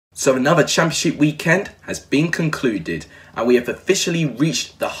So another championship weekend has been concluded and we have officially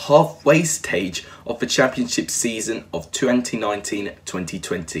reached the halfway stage of the championship season of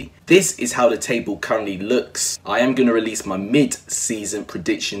 2019-2020. This is how the table currently looks. I am going to release my mid-season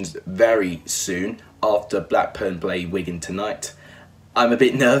predictions very soon after Blackburn play Wigan tonight. I'm a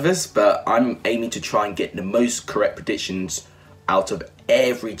bit nervous, but I'm aiming to try and get the most correct predictions out of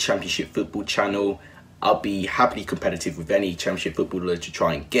every championship football channel. I'll be happily competitive with any championship footballer to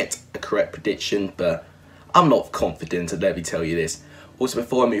try and get a correct prediction, but I'm not confident, and let me tell you this. Also,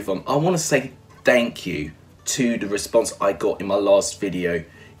 before I move on, I want to say thank you to the response I got in my last video.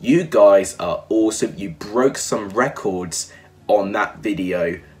 You guys are awesome. You broke some records on that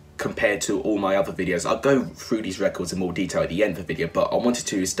video compared to all my other videos. I'll go through these records in more detail at the end of the video, but I wanted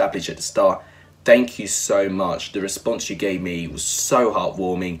to establish at the start, thank you so much. The response you gave me was so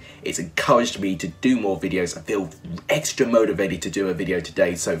heartwarming. It's encouraged me to do more videos. I feel extra motivated to do a video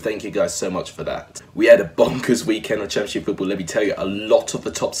today, so thank you guys so much for that. We had a bonkers weekend on championship football. Let me tell you, a lot of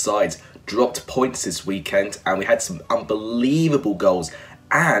the top sides dropped points this weekend, and we had some unbelievable goals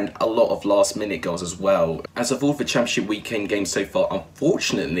and a lot of last minute goals as well. As of all the championship weekend games so far,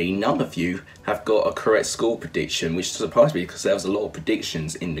 unfortunately none of you have got a correct score prediction, which surprised me because there was a lot of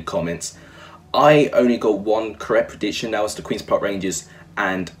predictions in the comments. I only got one correct prediction. That was the Queen's Park Rangers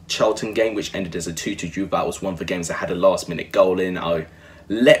and Charlton game, which ended as a 2-2 draw. That was one of the games that had a last minute goal in. I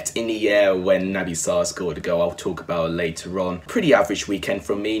leapt in the air when Naby Sarr scored a goal. I'll talk about it later on. Pretty average weekend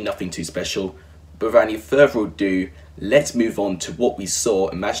from me, nothing too special. But without any further ado, let's move on to what we saw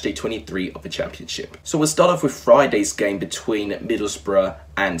in matchday 23 of the championship. So we'll start off with Friday's game between Middlesbrough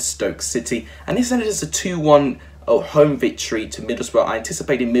and Stoke City, and this ended as a 2-1 home victory to Middlesbrough. I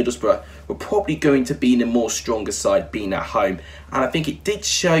anticipated Middlesbrough were probably going to be in a more stronger side being at home, and I think it did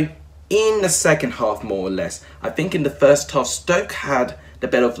show in the second half more or less. I think in the first half Stoke had the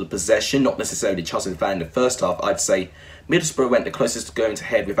better of the possession, not necessarily Charlton fan in the first half. I'd say Middlesbrough went the closest to going to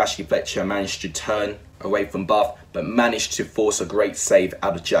head with Ashley Fletcher, managed to turn away from Bath, but managed to force a great save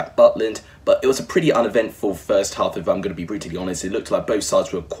out of Jack Butland. But it was a pretty uneventful first half, if I'm going to be brutally honest. It looked like both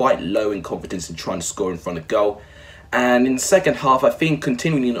sides were quite low in confidence in trying to score in front of goal. And in the second half, I think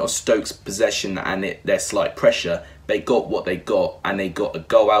continuing on Stoke's possession and their slight pressure, they got what they got and they got a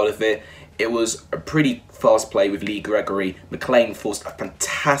goal out of it. It was a pretty fast play with Lee Gregory. McLean forced a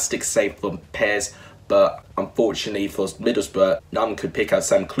fantastic save from Pears, but unfortunately for Middlesbrough, none could pick out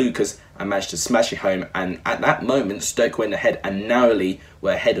Sam Klukas and managed to smash it home. And at that moment, Stoke went ahead and narrowly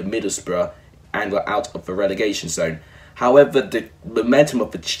were ahead of Middlesbrough and were out of the relegation zone. However, the momentum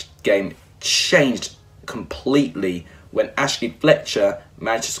of the game changed completely when Ashley Fletcher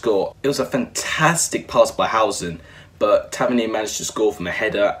managed to score. It was a fantastic pass by Housen, but Tavernier managed to score from a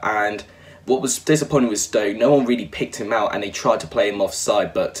header. And what was disappointing with Stoke, no one really picked him out and they tried to play him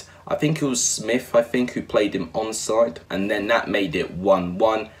offside, but I think it was Smith, who played him onside, and then that made it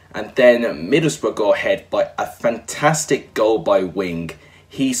 1-1. And then Middlesbrough got ahead by a fantastic goal by Wing.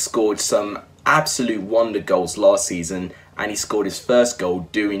 He scored some absolute wonder goals last season, and he scored his first goal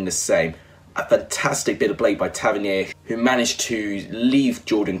doing the same. A fantastic bit of play by Tavernier, who managed to leave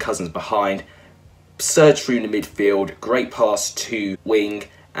Jordan Cousins behind, surge through the midfield, great pass to Wing,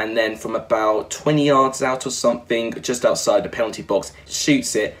 and then from about 20 yards out or something, just outside the penalty box,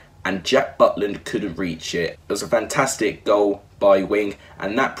 shoots it, and Jack Butland couldn't reach it. It was a fantastic goal by Wing,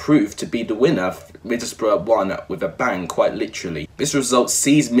 and that proved to be the winner. Middlesbrough won with a bang, quite literally. This result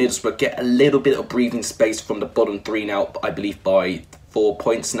sees Middlesbrough get a little bit of breathing space from the bottom three now, I believe by 4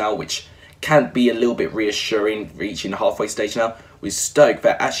 points now, which can be a little bit reassuring, reaching the halfway stage now. With Stoke,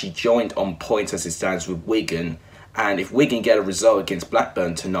 they're actually joined on points as it stands with Wigan, and if Wigan get a result against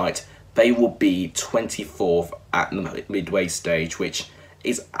Blackburn tonight, they will be 24th at the midway stage, which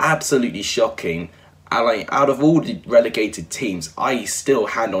is absolutely shocking. And out of all the relegated teams, I still,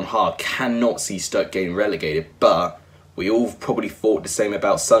 hand on heart, cannot see Stoke getting relegated, but we all probably thought the same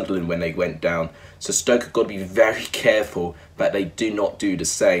about Sunderland when they went down. So Stoke have got to be very careful that they do not do the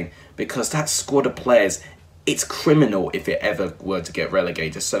same, because that squad of players, it's criminal if it ever were to get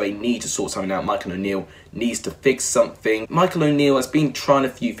relegated. So they need to sort something out. Michael O'Neill needs to fix something. Michael O'Neill has been trying a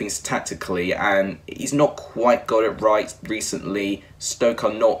few things tactically and he's not quite got it right recently. Stoke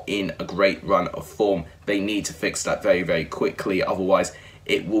are not in a great run of form. They need to fix that very, very quickly. Otherwise,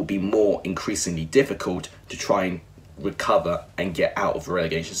 it will be more increasingly difficult to try and recover and get out of the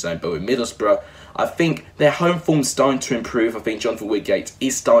relegation zone. But with Middlesbrough, I think their home form's starting to improve. I think Jonathan Woodgate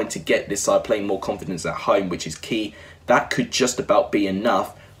is starting to get this side playing more confidence at home, which is key. That could just about be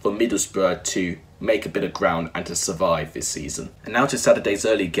enough for Middlesbrough to make a bit of ground and to survive this season. And now to Saturday's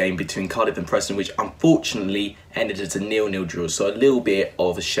early game between Cardiff and Preston, which unfortunately ended as a 0-0 draw, so a little bit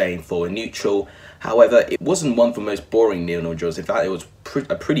of a shame for a neutral. However, it wasn't one of the most boring 0-0 draws. In fact, it was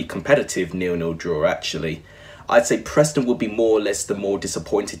a pretty competitive 0-0 draw actually. I'd say Preston would be more or less the more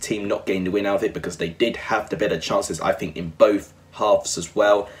disappointed team not getting the win out of it, because they did have the better chances, I think, in both halves as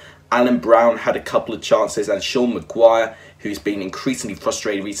well. Alan Brown had a couple of chances, and Sean Maguire, who's been increasingly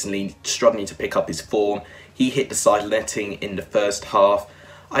frustrated recently, struggling to pick up his form, he hit the side netting in the first half.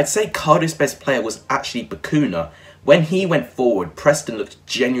 I'd say Cardiff's best player was actually Bakuna. When he went forward, Preston looked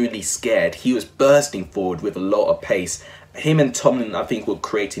genuinely scared. He was bursting forward with a lot of pace. Him and Tomlin, I think, were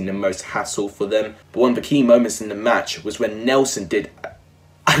creating the most hassle for them. But one of the key moments in the match was when Nelson did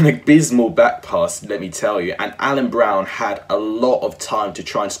an abysmal back pass, let me tell you. And Alan Brown had a lot of time to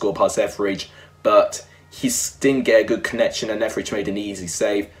try and score past Etheridge, but he didn't get a good connection and Etheridge made an easy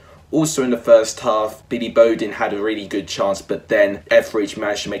save. Also in the first half, Billy Bowden had a really good chance, but then Etheridge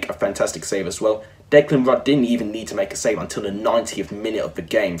managed to make a fantastic save as well. Declan Rudd didn't even need to make a save until the 90th minute of the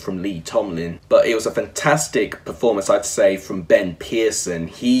game from Lee Tomlin. But it was a fantastic performance, I'd say, from Ben Pearson.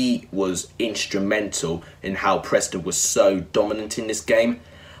 He was instrumental in how Preston was so dominant in this game.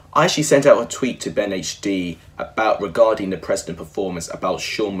 I actually sent out a tweet to Ben HD regarding the Preston performance, about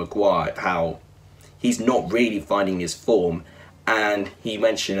Sean Maguire, how he's not really finding his form. And he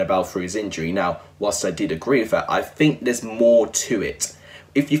mentioned about through his injury. Now, whilst I did agree with that, I think there's more to it.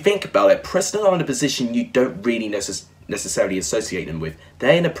 If you think about it, Preston are in a position you don't really necessarily associate them with.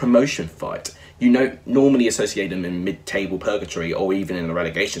 They're in a promotion fight. You don't normally associate them in mid-table purgatory or even in a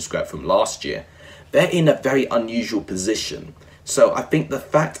relegation scrap from last year. They're in a very unusual position. So I think the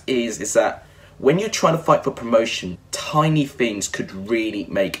fact is that when you're trying to fight for promotion, tiny things could really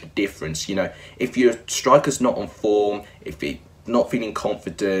make a difference. You know, if your striker's not on form, if you're not feeling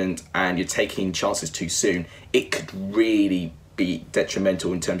confident and you're taking chances too soon, it could really be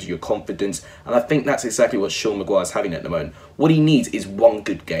detrimental in terms of your confidence. And I think that's exactly what Sean Maguire's having at the moment. What he needs is one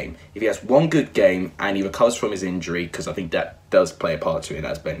good game. If he has one good game and he recovers from his injury, because I think that does play a part to it,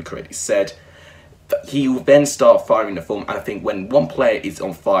 as Ben correctly said, he will then start firing the form. And I think when one player is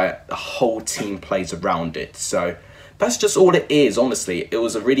on fire, the whole team plays around it. So that's just all it is, honestly. It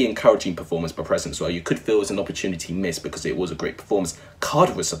was a really encouraging performance by Preston as well. You could feel it was an opportunity missed because it was a great performance.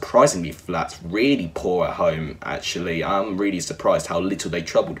 Cardiff was surprisingly flat, really poor at home, actually. I'm really surprised how little they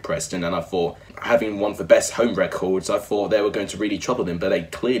troubled Preston, and I thought, having one of the best home records, I thought they were going to really trouble them, but they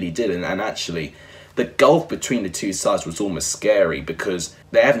clearly didn't. And actually, the gulf between the two sides was almost scary because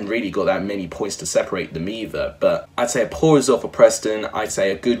they haven't really got that many points to separate them either. But I'd say a poor result for Preston. I'd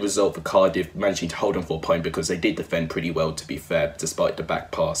say a good result for Cardiff, managing to hold on for a point because they did defend pretty well, to be fair, despite the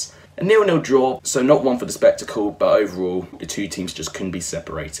back pass. A 0-0 draw, so not one for the spectacle, but overall, the two teams just couldn't be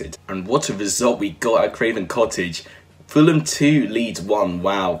separated. And what a result we got at Craven Cottage. Fulham 2, Leeds 1.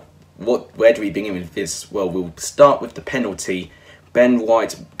 Wow. Where do we begin with this? Well, we'll start with the penalty. Ben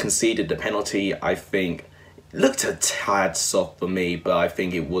White conceded the penalty. I think it looked a tad soft for me, but I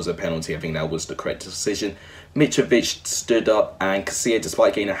think it was a penalty. I think that was the correct decision. Mitrovic stood up, and Casilla,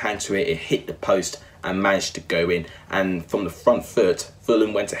 despite getting a hand to it, it hit the post and managed to go in. And from the front foot,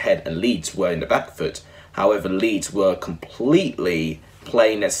 Fulham went ahead and Leeds were in the back foot. However, Leeds were completely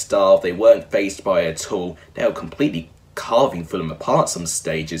playing their style. They weren't fazed by it at all. They were completely carving Fulham apart some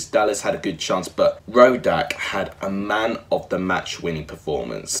stages. Dallas had a good chance, but Rodak had a man of the match winning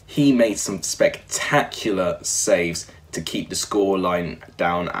performance. He made some spectacular saves to keep the scoreline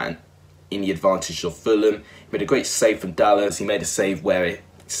down and in the advantage of Fulham. He made a great save from Dallas. He made a save where it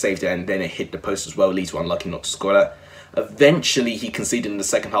saved it and then it hit the post as well. Leeds were unlucky not to score that. Eventually he conceded in the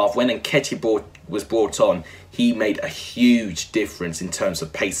second half. When Nketiah was brought on, he made a huge difference in terms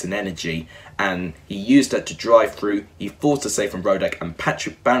of pace and energy, and he used that to drive through. He forced a save from Rodak, and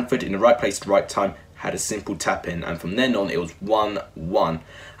Patrick Bamford, in the right place at the right time, had a simple tap in, and from then on it was 1-1.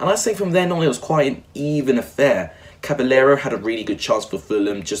 And I say from then on it was quite an even affair. Caballero had a really good chance for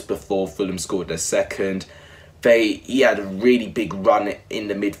Fulham just before Fulham scored their second. He had a really big run in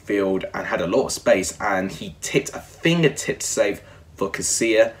the midfield and had a lot of space, and he tipped a fingertip save for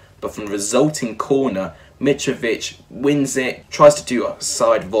Casilla, but from the resulting corner, Mitrovic wins it, tries to do a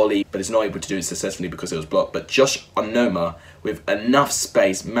side volley, but is not able to do it successfully because it was blocked. But Josh Onoma, with enough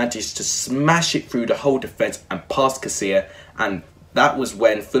space, managed to smash it through the whole defence and past Casilla, and that was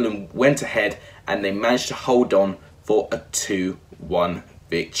when Fulham went ahead and they managed to hold on for a 2-1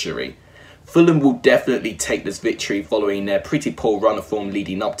 victory. Fulham will definitely take this victory following their pretty poor run of form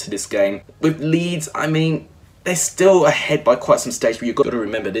leading up to this game. With Leeds, I mean, they're still ahead by quite some stage, but you've got to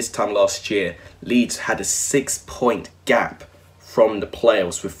remember this time last year, Leeds had a 6-point gap from the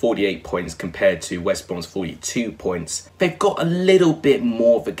playoffs with 48 points compared to West Brom's 42 points. They've got a little bit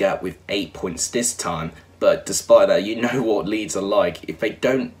more of a gap with 8 points this time, but despite that, you know what Leeds are like. If they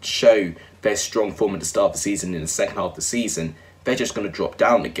don't show their strong form at the start of the season in the second half of the season, they're just going to drop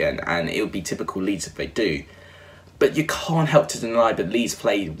down again, and it would be typical Leeds if they do. But you can't help to deny that Leeds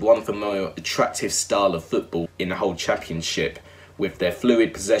play one of the more attractive style of football in the whole championship, with their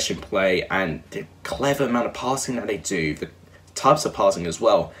fluid possession play and the clever amount of passing that they do, the types of passing as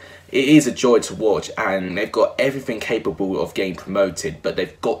well. It is a joy to watch, and they've got everything capable of getting promoted, but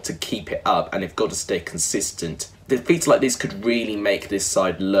they've got to keep it up and they've got to stay consistent. Defeats like this could really make this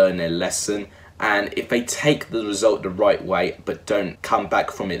side learn their lesson, and if they take the result the right way but don't come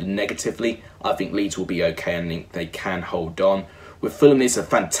back from it negatively, I think Leeds will be okay and I think they can hold on. With Fulham, it's a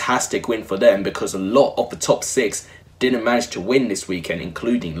fantastic win for them because a lot of the top 6 didn't manage to win this weekend,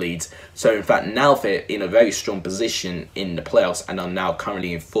 including Leeds. So in fact, now they're in a very strong position in the playoffs and are now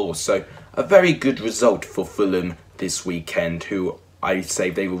currently in 4th. So a very good result for Fulham this weekend, who I'd say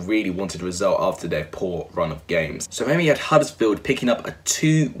they really wanted a result after their poor run of games. So then we had Huddersfield picking up a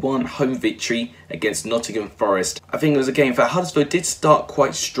 2-1 home victory against Nottingham Forest. I think it was a game that Huddersfield did start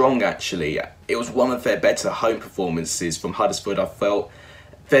quite strong actually. It was one of their better home performances from Huddersfield, I felt.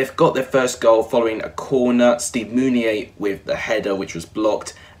 They've got their first goal following a corner, Steve Mounier with the header which was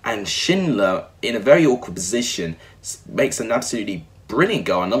blocked, and Schindler in a very awkward position makes an absolutely brilliant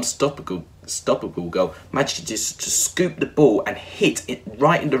goal, an unstoppable goal. Managed to just scoop the ball and hit it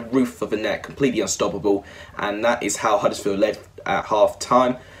right in the roof of the net, completely unstoppable, and that is how Huddersfield led at half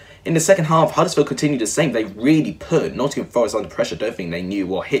time. In the second half, Huddersfield continued the same. They really put Nottingham Forest under pressure. I don't think they knew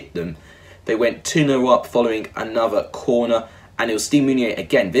what hit them. They went 2-0 up following another corner, and it was Steve Mounier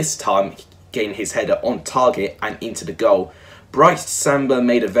again, this time getting his header on target and into the goal. Bryce Samba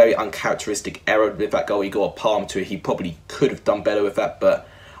made a very uncharacteristic error with that goal. He got a palm to it. He probably could have done better with that, but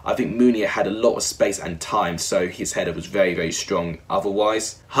I think Mounier had a lot of space and time, so his header was very, very strong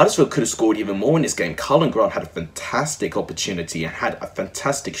otherwise. Huddersfield could have scored even more in this game. Cullen Grant had a fantastic opportunity and had a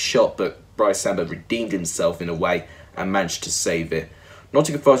fantastic shot, but Bryce Samba redeemed himself in a way and managed to save it.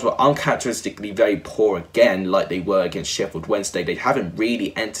 Nottingham Forest were uncharacteristically very poor again, like they were against Sheffield Wednesday. They haven't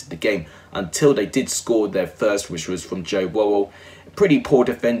really entered the game until they did score their first, which was from Joe Worrell. Pretty poor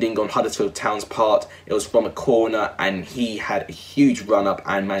defending on Huddersfield Town's part. It was from a corner and he had a huge run up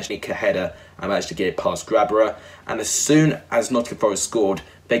and managed to nick a header and managed to get it past Grabara. And as soon as Nottingham Forest scored,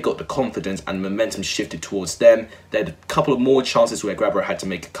 they got the confidence and momentum shifted towards them. They had a couple of more chances where Grabara had to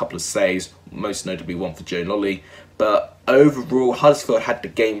make a couple of saves, most notably one for Joe Lolly. But overall, Huddersfield had the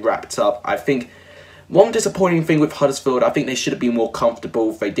game wrapped up. I think one disappointing thing with Huddersfield, I think they should have been more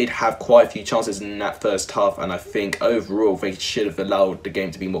comfortable. They did have quite a few chances in that first half, and I think overall they should have allowed the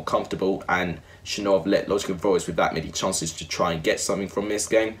game to be more comfortable and should not have let Nottingham Forest with that many chances to try and get something from this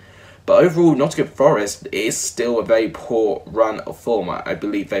game. But overall, Nottingham Forest is still a very poor run of form. I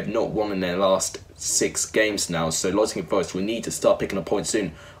believe they've not won in their last 6 games now, so Nottingham Forest will need to start picking up points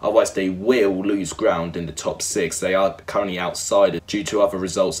soon, otherwise they will lose ground in the top 6. They are currently outside due to other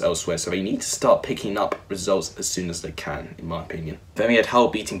results elsewhere, so they need to start picking up results as soon as they can, in my opinion. Then we had Hull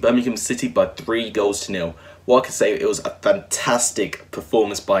beating Birmingham City by 3-0. What I can say, it was a fantastic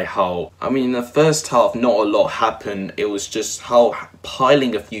performance by Hull. I mean, in the first half, not a lot happened. It was just Hull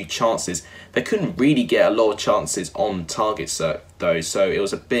piling a few chances. They couldn't really get a lot of chances on target though, so it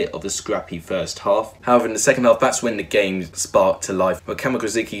was a bit of a scrappy first half. However, in the second half, that's when the game sparked to life. Kamil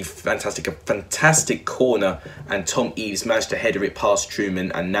Grzycki, a fantastic corner, and Tom Eaves managed to header it past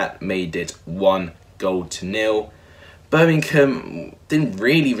Truman, and that made it 1-0. Birmingham didn't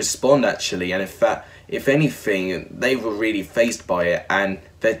really respond actually, and in fact, if anything, they were really fazed by it, and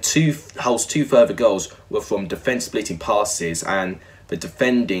Hull's 2 further goals were from defence splitting passes, and the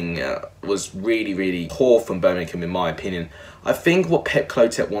defending was really, really poor from Birmingham in my opinion. I think what Pep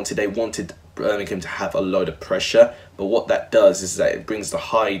Clotet wanted, they wanted Birmingham to have a load of pressure, but what that does is that it brings the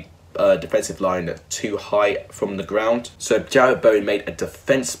high defensive line too high from the ground. So Jarrett Bowen made a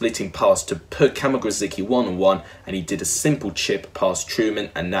defence splitting pass to put Kamil Grzycki 1-on-1, and he did a simple chip past Truman,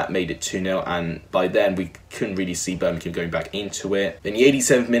 and that made it 2-0, and by then we couldn't really see Birmingham going back into it. In the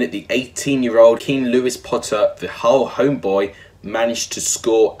 87th minute, the 18-year-old Keane Lewis Potter, the Hull homeboy, managed to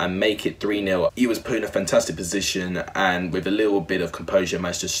score and make it 3-0. He was put in a fantastic position, and with a little bit of composure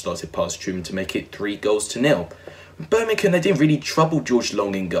managed to slot it past Truman to make it 3-0. Birmingham, they didn't really trouble George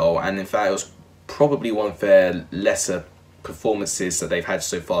Long in goal, and in fact it was probably one of their lesser performances that they've had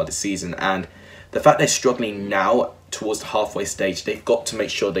so far this season, and the fact they're struggling now towards the halfway stage, they've got to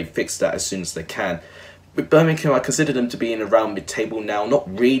make sure they fix that as soon as they can. With Birmingham, I consider them to be in around mid-table now,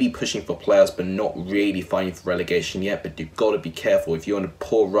 not really pushing for playoffs, but not really fighting for relegation yet. But you've got to be careful. If you're on a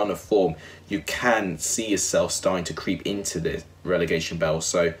poor run of form, you can see yourself starting to creep into the relegation battle.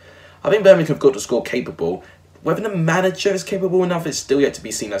 So I think Birmingham have got the squad capable. Whether the manager is capable enough is still yet to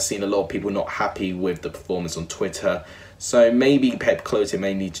be seen. I've seen a lot of people not happy with the performance on Twitter. So maybe Pep Cloete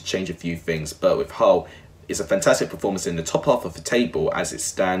may need to change a few things. But with Hull, it's a fantastic performance in the top half of the table as it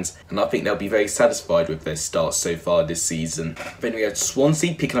stands, and I think they'll be very satisfied with their start so far this season. Then we had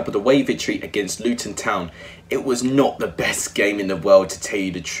Swansea picking up an away victory against Luton Town. It was not the best game in the world, to tell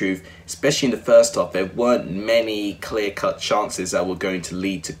you the truth, especially in the first half. There weren't many clear-cut chances that were going to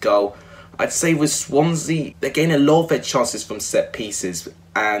lead to goal. I'd say with Swansea, they're getting a lot of their chances from set pieces,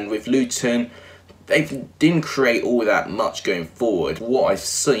 and with Luton, they didn't create all that much going forward. What I've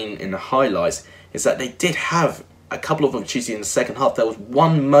seen in the highlights is that they did have a couple of opportunities in the second half. There was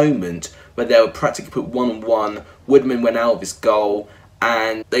one moment where they were practically put 1-on-1. Woodman went out of his goal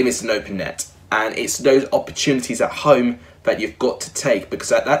and they missed an open net. And it's those opportunities at home that you've got to take,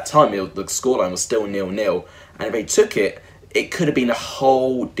 because at that time the scoreline was still 0-0. And if they took it, it could have been a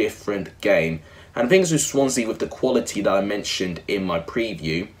whole different game. And things with Swansea, with the quality that I mentioned in my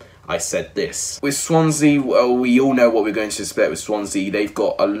preview, I said this. With Swansea, well, we all know what we're going to expect with Swansea. They've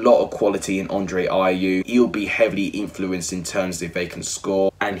got a lot of quality in Andre Ayew. He'll be heavily influenced in terms if they can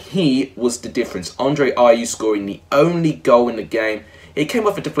score. And he was the difference. Andre Ayew scoring the only goal in the game. It came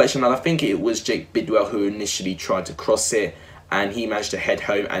off a deflection, and I think it was Jake Bidwell who initially tried to cross it, and he managed to head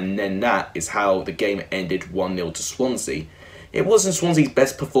home, and then that is how the game ended 1-0 to Swansea. It wasn't Swansea's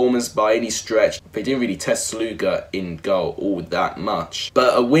best performance by any stretch. They didn't really test Sluga in goal all that much.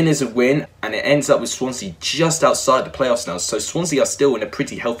 But a win is a win, and it ends up with Swansea just outside the playoffs now. So Swansea are still in a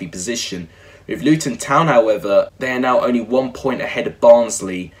pretty healthy position. With Luton Town, however, they are now only 1 point ahead of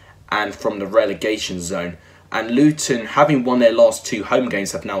Barnsley and from the relegation zone. And Luton, having won their last 2 home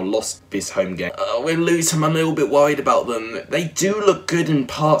games, have now lost this home game. With Luton, I'm a little bit worried about them. They do look good in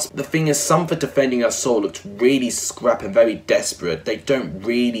parts. The thing is, some of the defending I saw looked really scrap and very desperate. They don't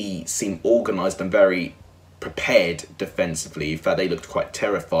really seem organised and very prepared defensively. In fact, they looked quite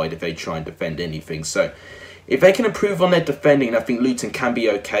terrified if they try and defend anything. So if they can improve on their defending, I think Luton can be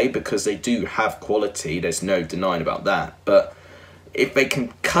okay, because they do have quality. There's no denying about that. But if they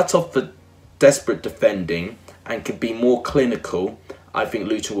can cut off the desperate defending and can be more clinical, I think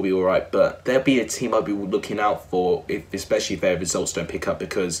Luton will be alright. But they'll be a team I'll be looking out for, especially if their results don't pick up,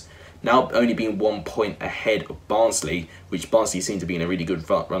 because now only being 1 point ahead of Barnsley, which Barnsley seem to be in a really good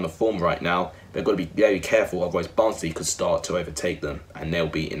run of form right now, they've got to be very careful, otherwise Barnsley could start to overtake them and they'll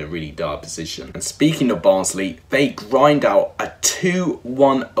be in a really dire position. And speaking of Barnsley, they grind out a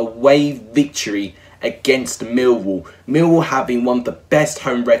 2-1 away victory against Millwall. Millwall having one of the best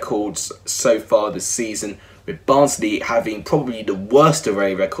home records so far this season, with Barnsley having probably the worst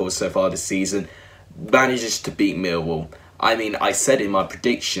away record so far this season, manages to beat Millwall. I mean, I said in my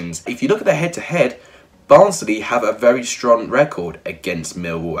predictions, if you look at the head-to-head, Barnsley have a very strong record against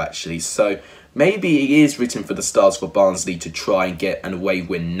Millwall actually, so maybe it is written for the stars for Barnsley to try and get an away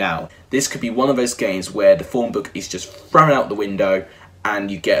win now. This could be one of those games where the form book is just thrown out the window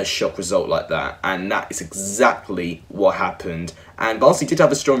and you get a shock result like that, and that is exactly what happened. And Barnsley did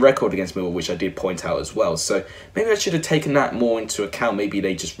have a strong record against Millwall, which I did point out as well, so maybe I should have taken that more into account. Maybe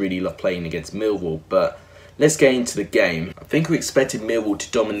they just really love playing against Millwall. But let's get into the game. I think we expected Millwall to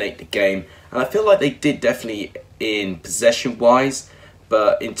dominate the game, and I feel like they did definitely in possession wise,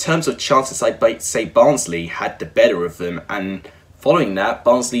 but in terms of chances, I'd say Barnsley had the better of them. And following that,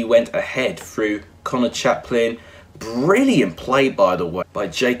 Barnsley went ahead through Connor Chaplin. Brilliant play, by the way, by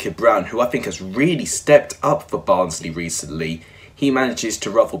Jacob Brown, who I think has really stepped up for Barnsley recently. He manages to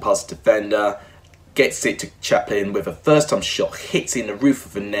ruffle past the defender, gets it to Chaplin with a first-time shot, hits it in the roof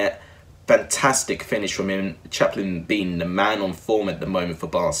of the net. Fantastic finish from him, Chaplin being the man on form at the moment for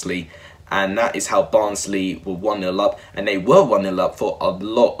Barnsley. And that is how Barnsley were 1-0 up, and they were 1-0 up for a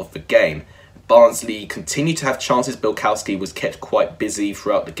lot of the game. Barnsley continued to have chances. Bilkowski was kept quite busy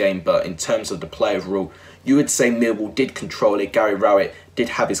throughout the game, but in terms of the play overall, you would say Millwall did control it. Gary Rowett did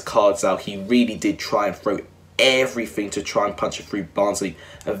have his cards out. He really did try and throw everything to try and punch it through Barnsley.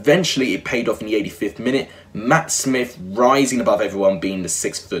 Eventually, it paid off in the 85th minute. Matt Smith, rising above everyone, being the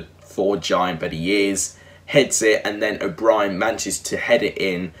 6'4" giant that he is, heads it, and then O'Brien manages to head it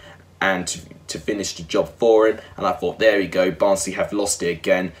in and to finish the job for him. And I thought, there we go, Barnsley have lost it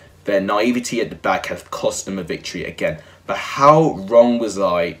again. Their naivety at the back has cost them a victory again. But how wrong was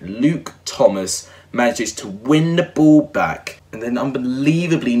I? Luke Thomas manages to win the ball back, and then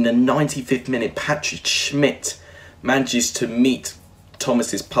unbelievably in the 95th minute, Patrick Schmidt manages to meet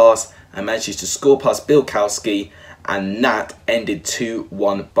Thomas's pass and manages to score past Bilkowski, and that ended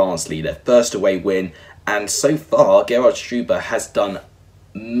 2-1 Barnsley, their first away win. And so far, Gerard Struber has done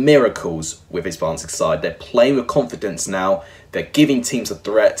miracles with his Barnsley side. They're playing with confidence now. They're giving teams a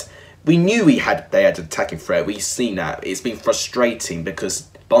threat. We knew they had an attacking threat. We've seen that. It's been frustrating because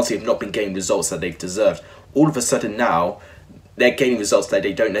Barnsley have not been getting results that they've deserved. All of a sudden now, they're getting results that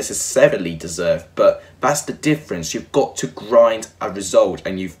they don't necessarily deserve. But that's the difference. You've got to grind a result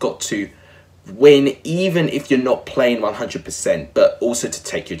and you've got to win even if you're not playing 100%, but also to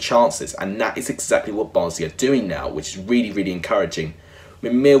take your chances. And that is exactly what Barnsley are doing now, which is really, really encouraging.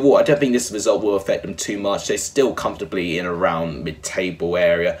 With Millwall, I don't think this result will affect them too much. They're still comfortably in around mid-table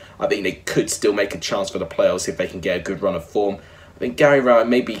area. I think they could still make a chance for the playoffs if they can get a good run of form. I think Gary Rowett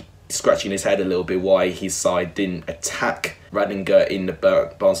may be scratching his head a little bit why his side didn't attack Radinger in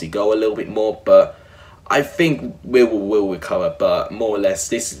the Barnsley goal a little bit more, but I think Millwall will recover. But more or less,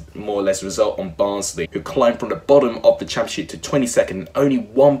 this is more or less a result on Barnsley, who climbed from the bottom of the Championship to 22nd and only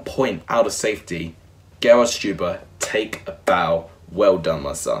 1 point out of safety. Gerard Struber, take a bow. Well done,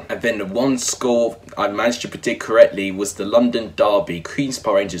 my son. And then the one score I managed to predict correctly was the London derby. Queen's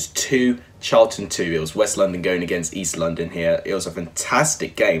Park Rangers 2, Charlton 2. It was West London going against East London here. It was a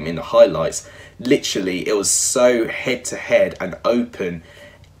fantastic game in the highlights. Literally, it was so head-to-head and open.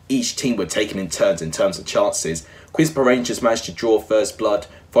 Each team were taking in turns in terms of chances. Queen's Park Rangers managed to draw first blood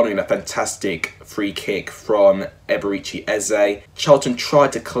following a fantastic free kick from Eberici Eze. Charlton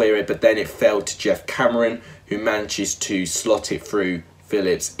tried to clear it, but then it fell to Sheff Cameron, who manages to slot it through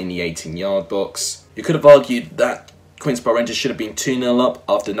Phillips in the 18-yard box. You could have argued that Queen's Park Rangers should have been 2-0 up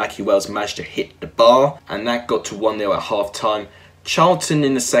after Naki Wells managed to hit the bar, and that got to 1-0 at half-time. Charlton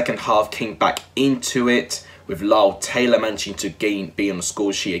in the second half came back into it, with Lyle Taylor managing to be on the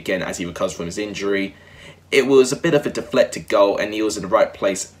score sheet again as he recovers from his injury. It was a bit of a deflected goal and he was in the right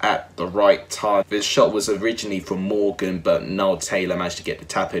place at the right time. His shot was originally from Morgan, but Lyle Taylor managed to get the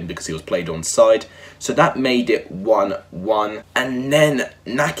tap in because he was played onside. So that made it 1-1. And then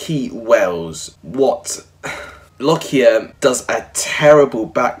Naki Wells, what? Lockyer does a terrible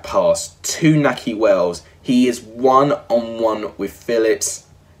back pass to Naki Wells. He is one-on-one with Phillips,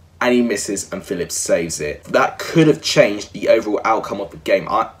 and he misses and Phillips saves it. That could have changed the overall outcome of the game.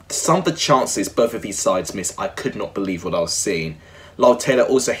 Some of the chances both of these sides missed, I could not believe what I was seeing. Lyle Taylor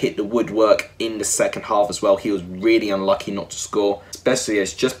also hit the woodwork in the second half as well. He was really unlucky not to score, especially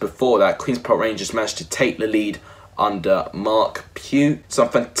as just before that, Queen's Park Rangers managed to take the lead under Mark Pugh. Some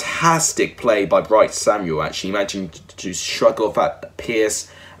fantastic play by Bright Samuel, actually managing to shrug off at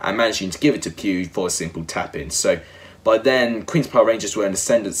Pearce and managing to give it to Pugh for a simple tap-in. So by then, Queen's Park Rangers were in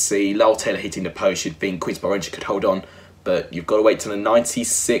ascendancy. Lyle Taylor hitting the post. You'd think Queen's Park Rangers could hold on, but you've got to wait till the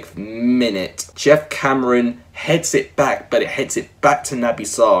 96th minute. Sheff Cameron heads it back, but it heads it back to Naby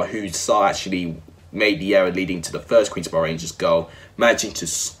Sarr, who Sarr actually made the error leading to the first Queen's Park Rangers goal, managing to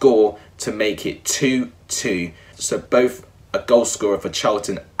score to make it 2-2. So both a goal scorer for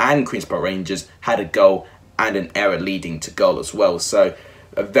Charlton and Queen's Park Rangers had a goal and an error leading to goal as well. So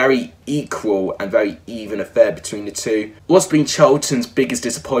a very equal and very even affair between the two. What's been Charlton's biggest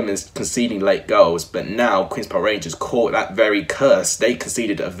disappointment is conceding late goals, but now Queen's Park Rangers caught that very curse. They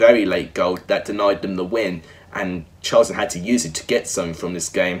conceded a very late goal that denied them the win, and Charlton had to use it to get something from this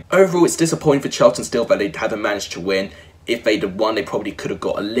game. Overall, it's disappointing for Charlton still that they haven't managed to win. If they'd have won, they probably could have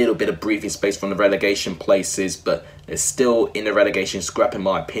got a little bit of breathing space from the relegation places, but they're still in the relegation scrap in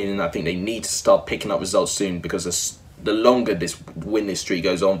my opinion. I think they need to start picking up results soon, because the longer this winless streak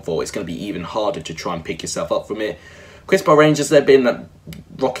goes on for, it's going to be even harder to try and pick yourself up from it. Queen's Park Rangers, they've been in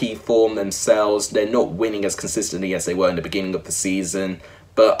rocky form themselves. They're not winning as consistently as they were in the beginning of the season,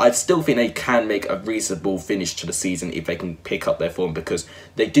 but I still think they can make a reasonable finish to the season if they can pick up their form, because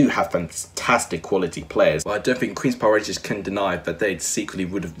they do have fantastic quality players. But I don't think Queen's Park Rangers can deny that they secretly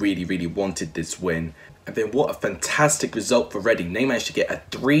would have really wanted this win. And then what a fantastic result for Reading. They managed to get a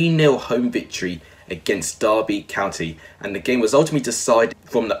 3-0 home victory against Derby County, and the game was ultimately decided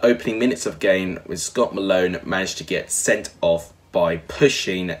from the opening minutes of game when Scott Malone managed to get sent off by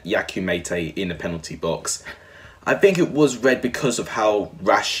pushing Yaku Mete in the penalty box. I think it was red because of how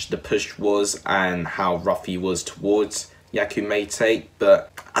rash the push was and how rough he was towards Yaku Mete, but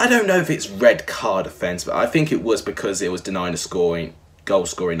I don't know if it's red card offence, but I think it was because it was denying a goal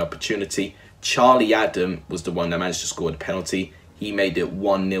scoring opportunity. Charlie Adam was the one that managed to score the penalty. He made it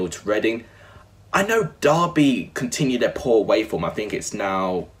 1-0 to Reading. I know Derby continued their poor away form. I think it's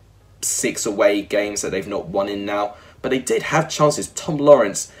now 6 away games that they've not won in now. But they did have chances. Tom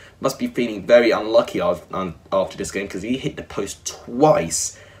Lawrence must be feeling very unlucky after this game, because he hit the post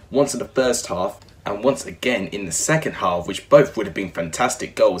twice. Once in the first half And once again in the second half, which both would have been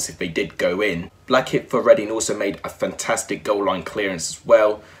fantastic goals if they did go in, Blackett for Reading also made a fantastic goal line clearance as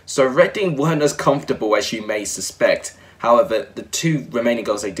well. So Reading weren't as comfortable as you may suspect. However, the two remaining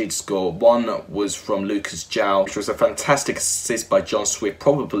goals they did score, one was from Lucas João, which was a fantastic assist by John Swift,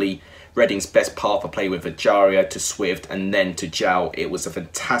 probably Reading's best path of play with Ajaria to Swift and then to João. It was a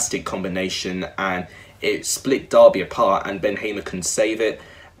fantastic combination and it split Derby apart and Ben Hamer couldn't save it.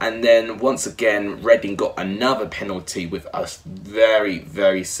 And then once again, Reading got another penalty with a very,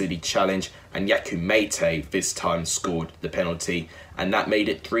 very silly challenge. And Yaku Mate this time scored the penalty. And that made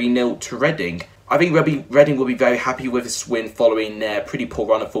it 3-0 to Reading. I think Reading will be very happy with this win following their pretty poor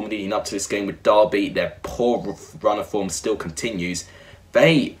run of form leading up to this game with Derby. Their poor run of form still continues.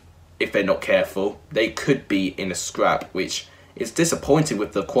 They, if they're not careful, they could be in a scrap, which is disappointing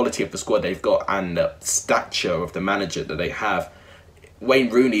with the quality of the squad they've got and the stature of the manager that they have.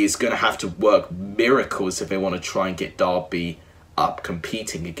 Wayne Rooney is going to have to work miracles if they want to try and get Derby up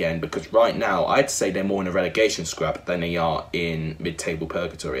competing again, because right now I'd say they're more in a relegation scrap than they are in mid-table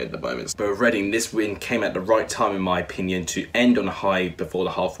purgatory at the moment. But Reading, this win came at the right time in my opinion to end on a high before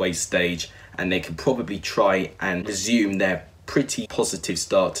the halfway stage, and they can probably try and resume their pretty positive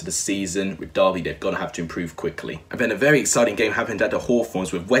start to the season. With Derby, they're going to have to improve quickly. And then a very exciting game happened at the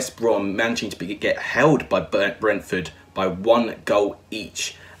Hawthorns with West Brom managing to get held by Brentford by 1 goal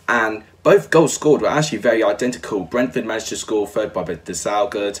each, and both goals scored were actually very identical. Brentford managed to score third by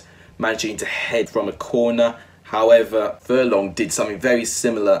Desalgard, managing to head from a corner. However, Furlong did something very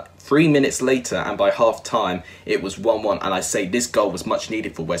similar 3 minutes later, and by half time it was 1-1, and I say this goal was much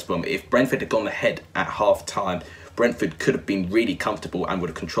needed for West Brom. If Brentford had gone ahead at half time, Brentford could have been really comfortable and would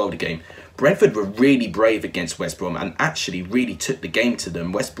have controlled the game. Brentford were really brave against West Brom and actually really took the game to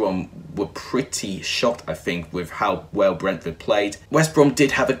them. West Brom were pretty shocked, I think, with how well Brentford played. West Brom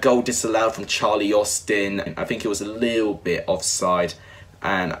did have a goal disallowed from Charlie Austin. I think it was a little bit offside,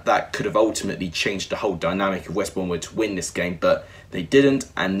 and that could have ultimately changed the whole dynamic if West Brom were to win this game, but they didn't,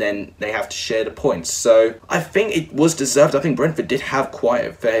 and then they have to share the points. So I think it was deserved. I think Brentford did have quite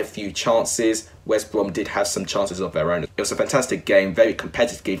a fair few chances. West Brom did have some chances of their own. It was a fantastic game, very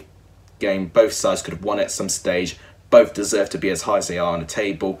competitive game. Both sides could have won at some stage. Both deserve to be as high as they are on the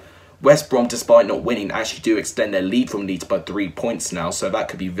table. West Brom, despite not winning, actually do extend their lead from Leeds by 3 points now, so that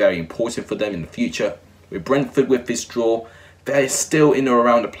could be very important for them in the future. With Brentford, with this draw, they're still in or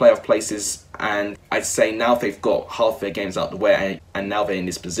around the playoff places, and I'd say now they've got half their games out the way and now they're in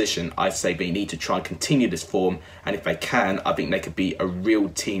this position, I'd say they need to try and continue this form, and if they can, I think they could be a real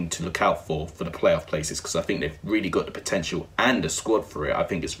team to look out for the playoff places, because I think they've really got the potential and the squad for it. I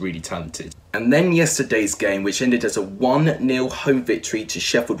think it's really talented. And then yesterday's game, which ended as a 1-0 home victory to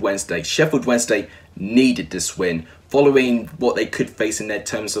Sheffield Wednesday. Sheffield Wednesday needed this win following what they could face in their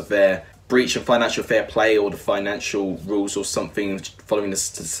terms of their breach of financial fair play or the financial rules or something following the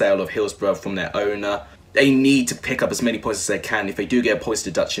sale of Hillsborough from their owner. They need to pick up as many points as they can. If they do get a points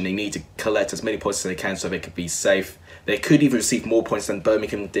deduction, they need to collect as many points as they can so they could be safe. They could even receive more points than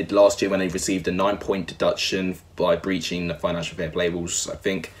Birmingham did last year when they received a 9-point deduction by breaching the financial fair play rules, I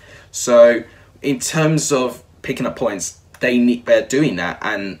think. So in terms of picking up points, they're doing that,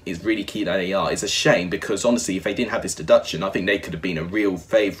 and it's really key that they are. It's a shame because honestly, if they didn't have this deduction, I think they could have been a real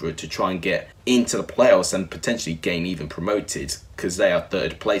favourite to try and get into the playoffs and potentially gain even promoted, because they are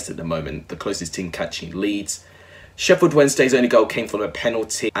third place at the moment, the closest team catching Leeds. Sheffield Wednesday's only goal came from a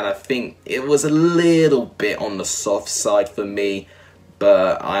penalty, and I think it was a little bit on the soft side for me,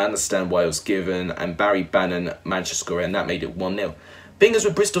 but I understand why it was given, and Barry Bannon managed to score it, and that made it 1-0. Thing is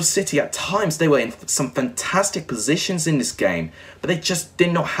with Bristol City, at times they were in some fantastic positions in this game, but they just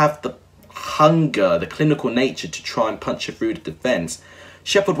did not have the hunger, the clinical nature to try and punch it through the defence.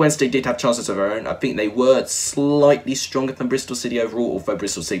 Sheffield Wednesday did have chances of their own. I think they were slightly stronger than Bristol City overall, although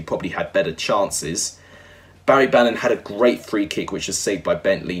Bristol City probably had better chances. Barry Bannon had a great free kick which was saved by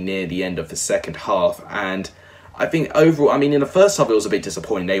Bentley near the end of the second half, and I think overall, I mean, in the first half it was a bit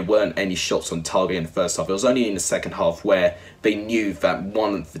disappointing. There weren't any shots on target in the first half. It was only in the second half where they knew that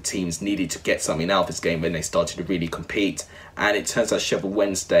one of the teams needed to get something out of this game when they started to really compete. And it turns out Sheffield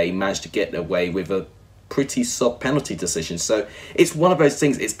Wednesday managed to get their way with a pretty soft penalty decision. So it's one of those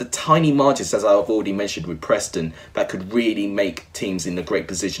things, it's the tiny margins, as I've already mentioned with Preston, that could really make teams in a great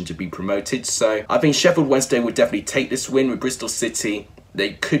position to be promoted. So I think Sheffield Wednesday would definitely take this win. With Bristol City,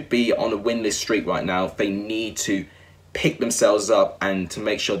 they could be on a winless streak right now. They need to pick themselves up and to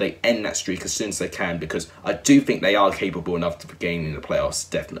make sure they end that streak as soon as they can, because I do think they are capable enough to be gaining the playoffs,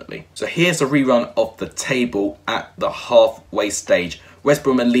 definitely. So here's a rerun of the table at the halfway stage. West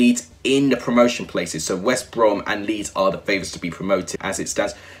Brom and Leeds in the promotion places. So West Brom and Leeds are the favourites to be promoted as it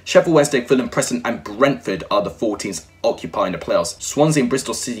stands. Sheffield Wednesday, Fulham, Preston and Brentford are the 4 teams occupying the playoffs. Swansea and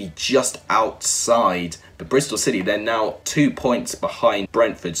Bristol City just outside. But Bristol City, they're now 2 points behind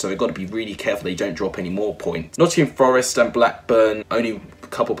Brentford, so they've got to be really careful they don't drop any more points. Nottingham Forest and Blackburn only a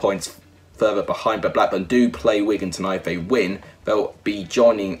couple points further behind, but Blackburn do play Wigan tonight. If they win, they'll be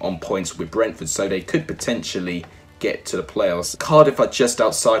joining on points with Brentford, so they could potentially get to the playoffs. Cardiff are just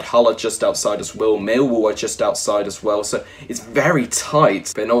outside, Hull are just outside as well, Millwall are just outside as well, so it's very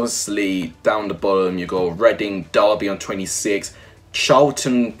tight. Then obviously down the bottom you got Reading, Derby on 26,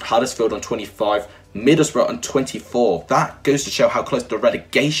 Charlton, Huddersfield on 25, Middlesbrough on 24. That goes to show how close the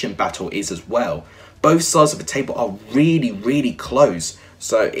relegation battle is as well. Both sides of the table are really close,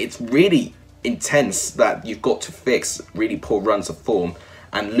 so it's really intense that you've got to fix really poor runs of form.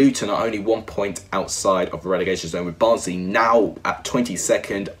 And Luton are only 1 point outside of the relegation zone, with Barnsley now at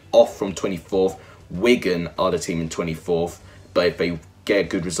 22nd, off from 24th. Wigan are the team in 24th, but if they get a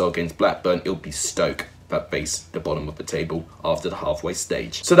good result against Blackburn, it'll be Stoke that face the bottom of the table after the halfway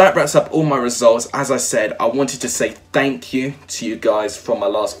stage. So that wraps up all my results. As I said, I wanted to say thank you to you guys from my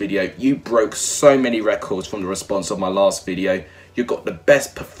last video. You broke so many records from the response of my last video. You got the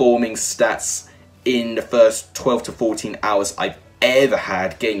best performing stats in the first 12 to 14 hours I've ever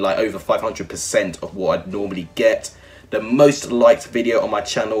had, getting like over 500% of what I'd normally get. The most liked video on my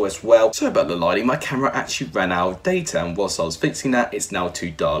channel as well. Sorry about the lighting, my camera actually ran out of data, and whilst I was fixing that, it's now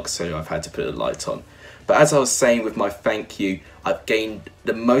too dark, so I've had to put a light on. But as I was saying with my thank you, I've gained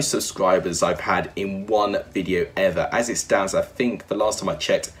the most subscribers I've had in one video ever. As it stands, I think the last time I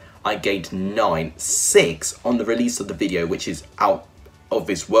checked, I gained 9, 6 on the release of the video, which is out of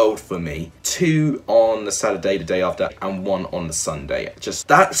this world for me. 2 on the Saturday, the day after, and 1 on the Sunday. Just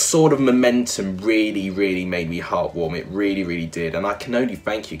that sort of momentum really made me heartwarm. It really did, and I can only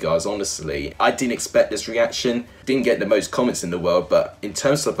thank you guys, honestly. I didn't expect this reaction, didn't get the most comments in the world, but in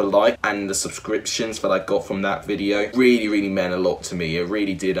terms of the like and the subscriptions that I got from that video, really meant a lot to me. It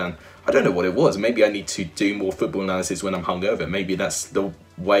really did, and I don't know what it was. Maybe I need to do more football analysis when I'm hungover. Maybe that's the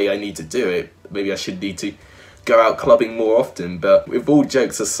way I need to do it. Maybe I should need to go out clubbing more often. But with all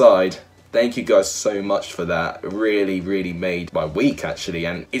jokes aside, thank you guys so much for that. It really made my week actually,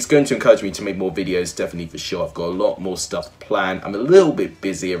 and it's going to encourage me to make more videos, definitely for sure. I've got a lot more stuff planned. I'm a little bit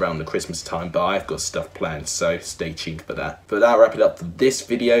busy around the Christmas time, but I've got stuff planned, so stay tuned for that. But that'll wrap it up for this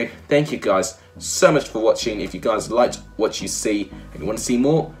video. Thank you guys so much for watching. If you guys liked what you see and you want to see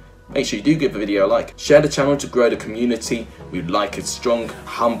more, make sure you do give the video a like. Share the channel to grow the community. We'd like a strong,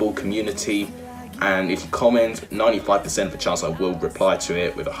 humble community. And if you comment, 95% of the chance I will reply to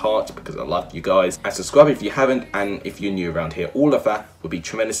it with a heart, because I love you guys. And subscribe if you haven't, and if you're new around here. All of that would be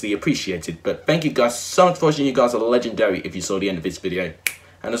tremendously appreciated. But thank you guys so much for watching. You guys are legendary if you saw the end of this video.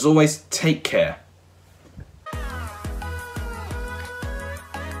 And as always, take care.